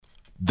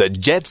The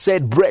Jet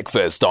Set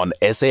Breakfast on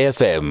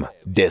SAFM.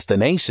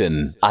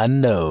 Destination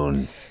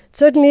unknown.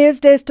 Certainly is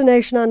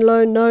destination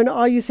unknown.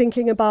 Are you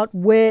thinking about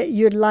where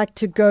you'd like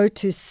to go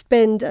to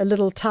spend a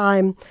little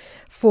time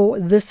for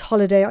this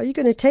holiday? Are you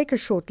going to take a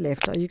short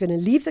left? Are you going to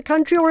leave the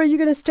country or are you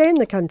going to stay in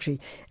the country?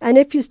 And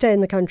if you stay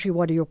in the country,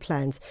 what are your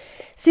plans?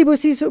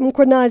 Sibusiso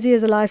Mkhwanazi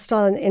is a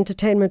lifestyle and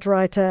entertainment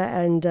writer,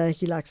 and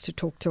he likes to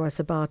talk to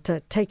us about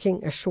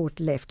taking a short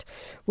left,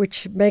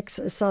 which makes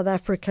South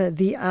Africa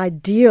the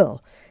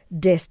ideal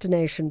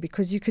destination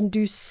because you can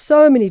do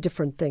so many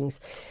different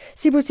things.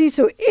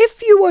 Sibusiso,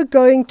 if you were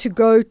going to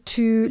go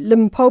to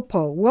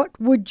Limpopo, what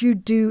would you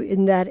do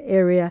in that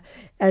area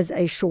as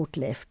a short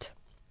left?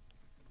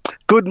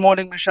 Good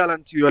morning, Michelle,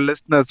 and to your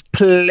listeners.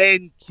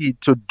 Plenty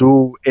to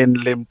do in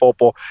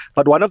Limpopo.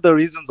 But one of the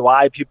reasons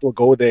why people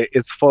go there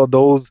is for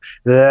those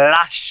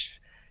lush,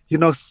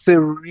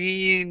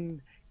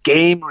 serene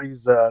game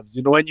reserves.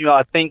 When you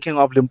are thinking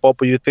of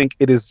Limpopo, you think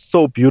it is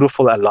so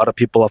beautiful. A lot of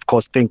people, of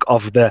course, think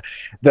of the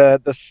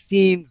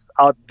scenes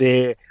out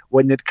there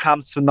when it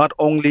comes to not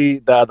only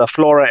the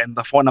flora and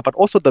the fauna, but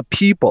also the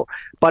people.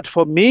 But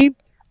for me,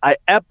 I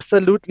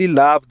absolutely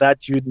love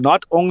that you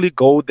not only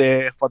go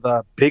there for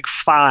the big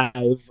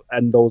five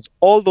and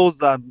all those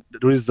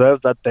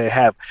reserves that they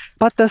have,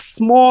 but the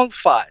small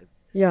five.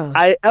 Yeah.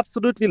 I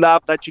absolutely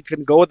love that you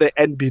can go there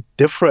and be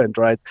different,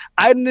 right?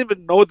 I didn't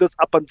even know this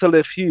up until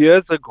a few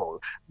years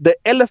ago. The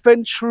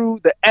elephant shrew,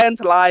 the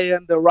ant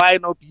lion, the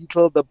rhino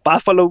beetle, the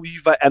buffalo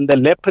weaver, and the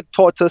leopard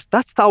tortoise,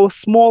 that's our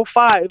small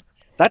five.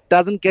 That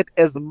doesn't get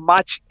as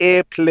much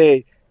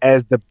airplay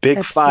as the big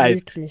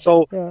Absolutely. five.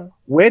 So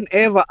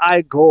whenever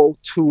I go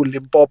to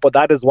Limpopo,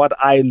 that is what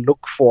I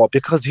look for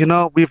because,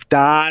 we've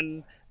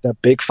done the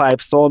big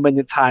five so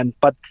many times,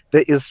 but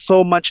there is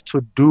so much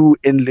to do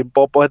in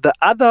Limpopo. The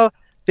other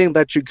thing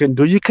that you can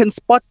do, you can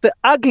spot the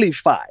ugly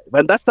five,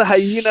 and that's the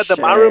hyena, the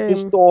marabou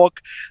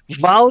stork,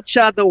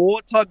 vulture, the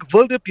warthog,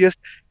 wildebeest.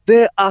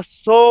 There are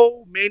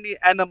so many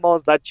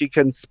animals that you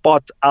can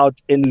spot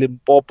out in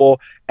Limpopo,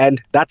 and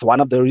that's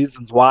one of the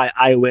reasons why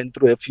I went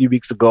through a few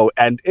weeks ago,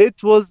 and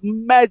it was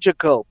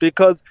magical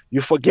because you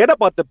forget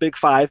about the big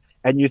five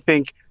and you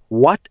think,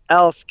 what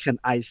else can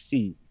I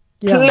see?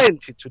 Yeah.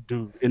 Plenty to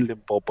do in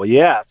Limpopo.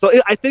 Yeah. So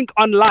I think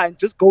online,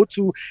 just go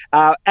to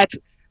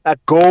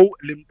at Go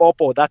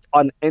Limpopo. That's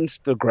on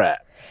Instagram.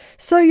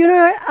 So,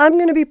 I'm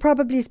going to be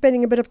probably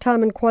spending a bit of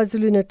time in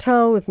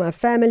KwaZulu-Natal with my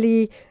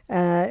family.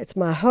 It's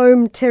my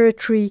home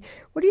territory.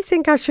 What do you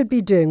think I should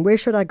be doing? Where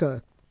should I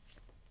go?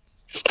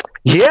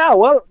 Yeah,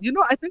 well,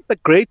 I think the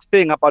great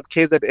thing about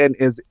KZN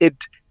is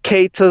it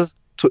caters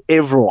to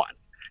everyone,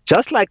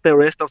 just like the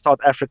rest of South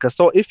Africa.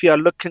 So if you're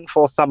looking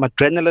for some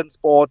adrenaline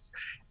sports,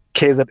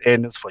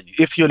 KZN is for you.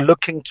 If you're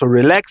looking to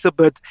relax a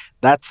bit,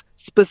 that's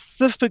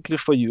specifically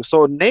for you.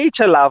 So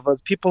nature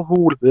lovers, people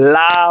who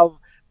love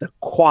the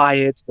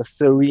quiet, the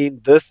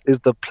serene, this is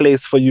the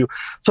place for you.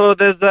 So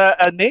there's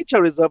a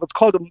nature reserve. It's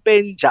called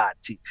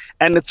Mpenjati,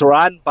 and it's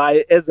run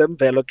by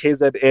Ezemvelo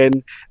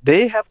KZN.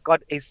 They have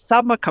got a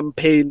summer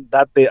campaign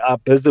that they are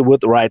busy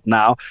with right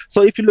now.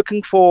 So if you're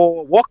looking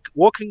for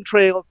walking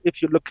trails,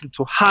 if you're looking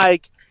to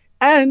hike,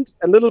 and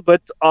a little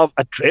bit of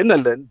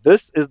adrenaline,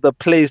 this is the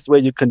place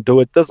where you can do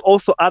it. There's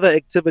also other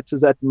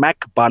activities at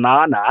Mac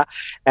Banana,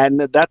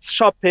 and that's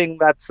shopping,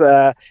 that's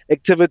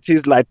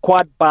activities like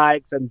quad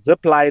bikes and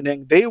zip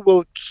lining. They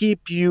will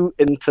keep you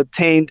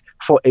entertained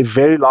for a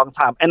very long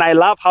time. And I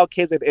love how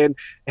KZN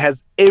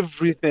has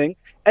everything.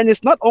 And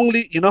it's not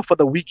only, for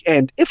the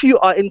weekend. If you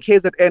are in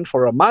KZN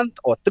for a month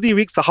or 3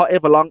 weeks or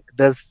however long,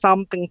 there's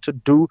something to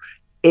do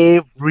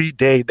every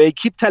day. They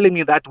keep telling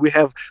me that we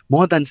have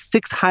more than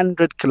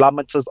 600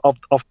 kilometers of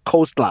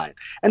coastline.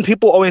 And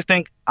people always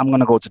think, I'm going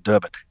to go to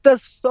Durban.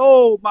 There's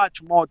so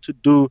much more to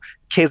do,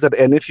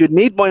 KZN. If you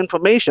need more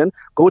information,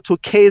 go to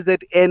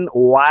KZN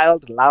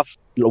Wildlife.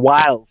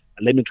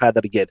 Let me try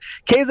that again.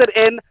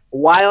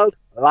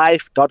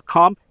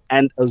 KZNWildlife.com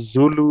and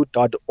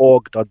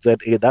zulu.org.za.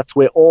 That's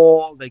where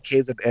all the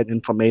KZN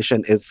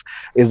information is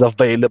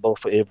available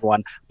for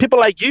everyone. People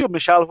like you,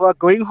 Michelle, who are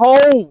going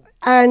home.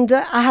 And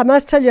I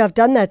must tell you, I've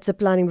done that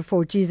ziplining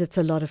before. Geez, it's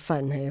a lot of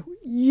fun. Hey?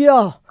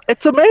 Yeah.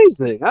 It's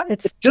amazing. Huh?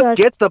 It just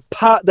gets the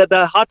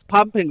heart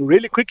pumping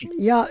really quickly.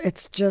 Yeah,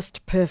 it's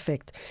just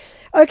perfect.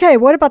 Okay,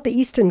 what about the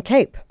Eastern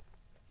Cape?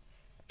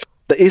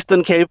 The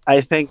Eastern Cape,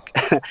 I think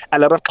a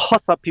lot of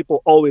Xhosa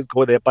people always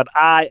go there, but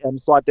I am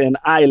Swati and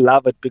I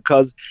love it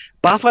because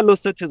Buffalo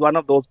City is one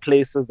of those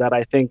places that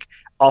I think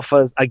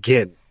offers,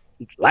 again,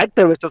 like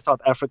the rest of South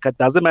Africa,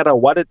 doesn't matter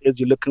what it is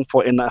you're looking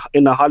for in a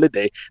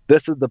holiday,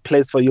 this is the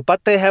place for you.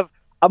 But they have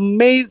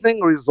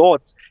amazing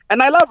resorts.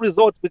 And I love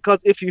resorts because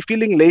if you're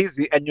feeling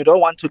lazy and you don't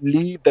want to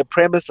leave the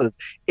premises,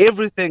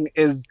 everything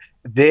is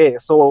there.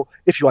 So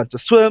if you want to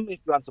swim,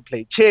 if you want to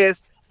play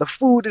chess, the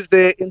food is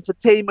there,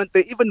 entertainment.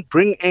 They even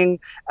bring in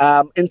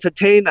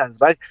entertainers,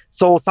 right?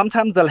 So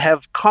sometimes they'll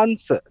have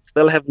concerts.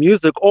 they'll have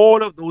music,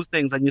 all of those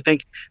things. And you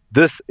think,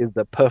 this is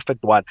the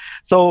perfect one.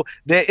 So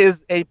there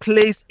is a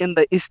place in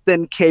the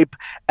Eastern Cape,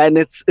 and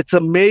it's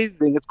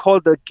amazing. It's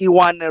called the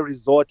Kiwane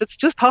Resort. It's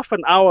just half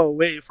an hour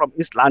away from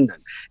East London.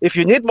 If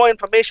you need more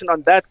information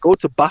on that, go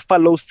to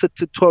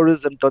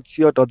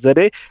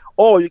buffalocitytourism.co.za,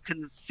 or you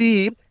can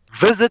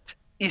visit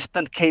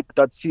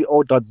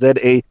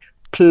easterncape.co.za.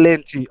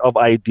 Plenty of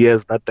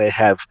ideas that they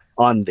have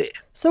on there.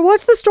 So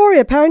what's the story?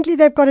 Apparently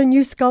they've got a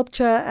new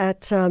sculpture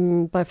at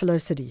Buffalo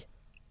City.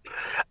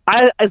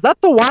 Is that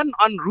the one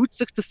on Route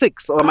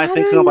 66, or am I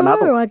thinking of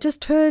another one? I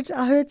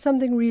heard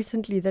something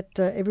recently that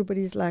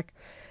everybody's like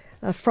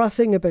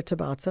frothing a bit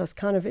about. So I was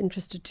kind of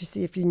interested to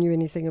see if you knew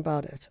anything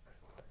about it.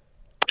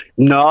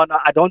 No,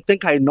 I don't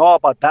think I know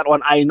about that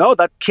one. I know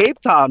that Cape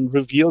Town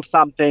revealed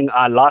something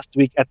last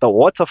week at the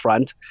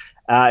waterfront.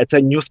 It's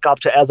a new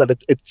sculpture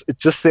it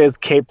just says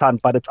Cape Town,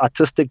 but it's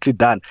artistically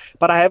done.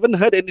 But I haven't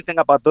heard anything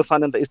about this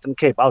one in the Eastern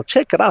Cape. I'll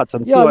check it out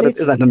and see what it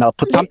is, and then I'll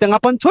put something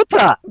up on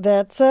Twitter.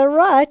 That's all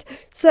right.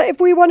 So if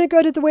we want to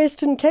go to the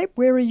Western Cape,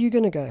 where are you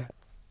going to go?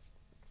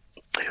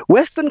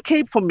 Western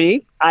Cape, for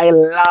me, I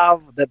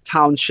love the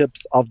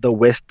townships of the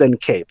Western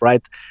Cape,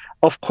 right?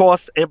 Of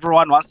course,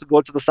 everyone wants to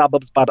go to the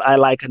suburbs, but I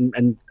like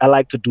and I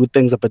like to do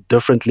things a bit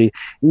differently.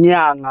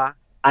 Nyanga,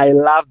 I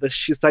love the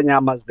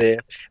Shisanyamas there.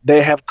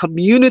 They have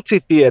community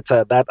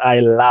theater that I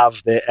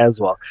love there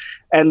as well.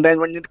 And then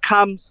when it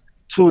comes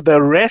to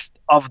the rest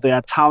of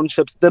their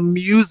townships, the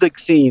music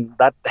scene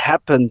that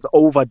happens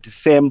over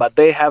December,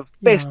 they have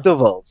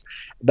festivals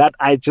that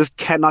I just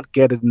cannot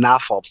get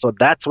enough of. So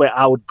that's where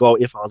I would go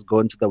if I was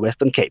going to the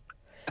Western Cape.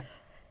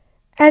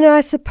 And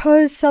I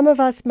suppose some of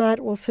us might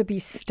also be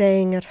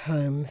staying at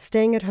home in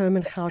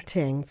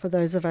Gauteng, for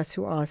those of us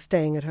who are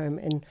staying at home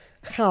in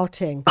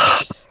Gauteng.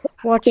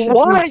 What should we do?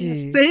 Why are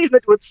you saying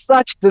it with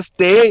such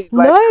disdain?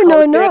 No.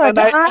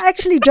 I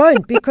actually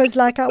don't, because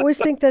I always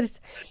think that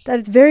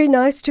it's very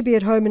nice to be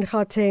at home in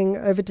Gauteng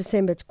over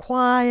December. It's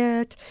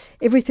quiet,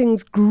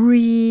 everything's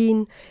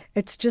green,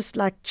 it's just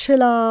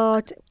chill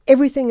out,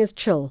 everything is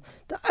chill.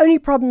 The only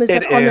problem is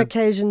that on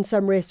occasion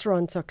some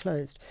restaurants are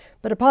closed.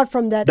 But apart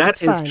from that, it's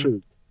fine. That is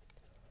true.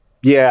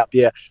 Yeah.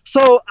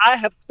 So I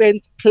have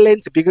spent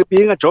plenty,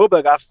 being a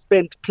Joburg, I've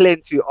spent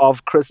plenty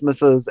of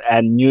Christmases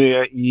and New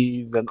Year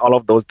Eve and all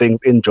of those things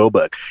in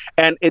Joburg.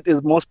 And it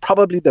is most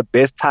probably the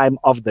best time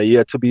of the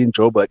year to be in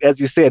Joburg. As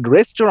you said,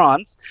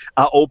 restaurants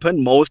are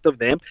open, most of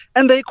them,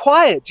 and they're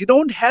quiet. You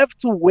don't have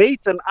to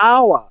wait an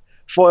hour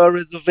for a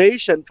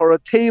reservation for a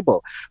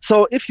table.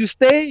 So if you're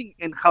staying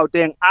in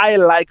Gauteng, I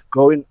like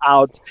going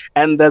out,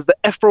 and there's the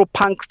Afro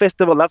Punk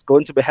Festival that's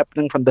going to be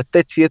happening from the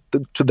 30th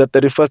to the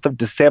 31st of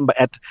December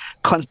at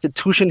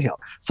Constitution Hill.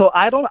 So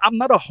I'm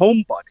not a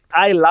homebody.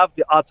 I love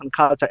the arts and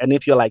culture, and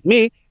if you're like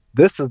me,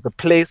 this is the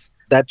place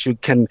that you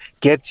can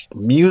get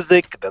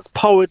music, there's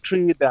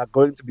poetry, there are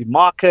going to be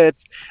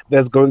markets,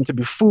 there's going to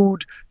be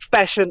food,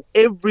 fashion,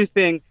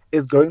 everything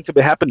is going to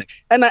be happening.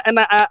 And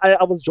I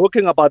was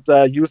joking about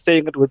you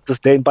saying it with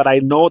disdain, but I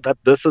know that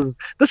this is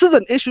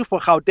an issue for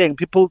Gauteng.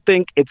 People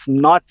think it's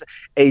not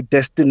a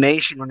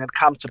destination when it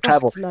comes to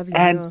travel, it's lovely,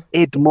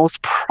 it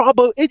most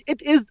probably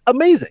it is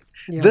amazing.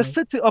 Yeah. The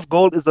city of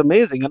gold is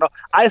amazing.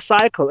 I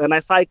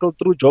cycled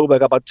through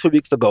Joburg about 2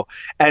 weeks ago,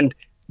 and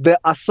there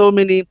are so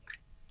many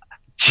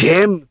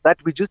gems that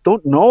we just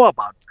don't know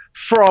about,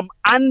 from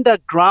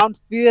underground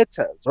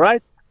theaters,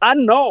 right?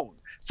 Unknown.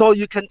 So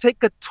you can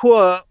take a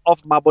tour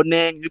of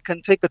Maboneng, you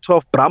can take a tour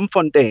of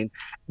Bramfontein.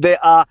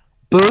 There are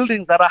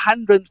buildings that are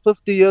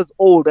 150 years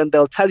old, and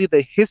they'll tell you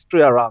the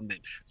history around them.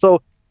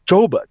 So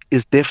Joburg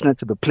is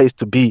definitely the place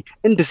to be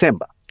in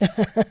December.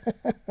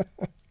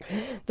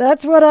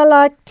 That's what I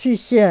like to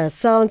hear.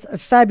 Sounds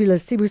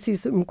fabulous.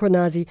 Sibusiso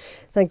Mkhonazi,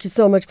 thank you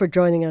so much for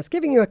joining us,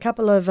 giving you a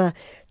couple of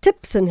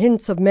tips and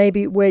hints of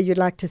maybe where you'd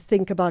like to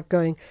think about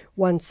going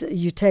once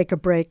you take a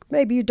break.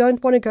 Maybe you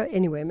don't want to go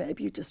anywhere.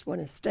 Maybe you just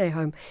want to stay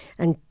home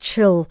and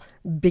chill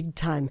big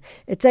time.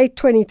 It's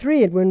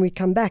 8:23, and when we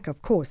come back,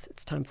 of course,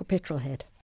 it's time for Petrolhead.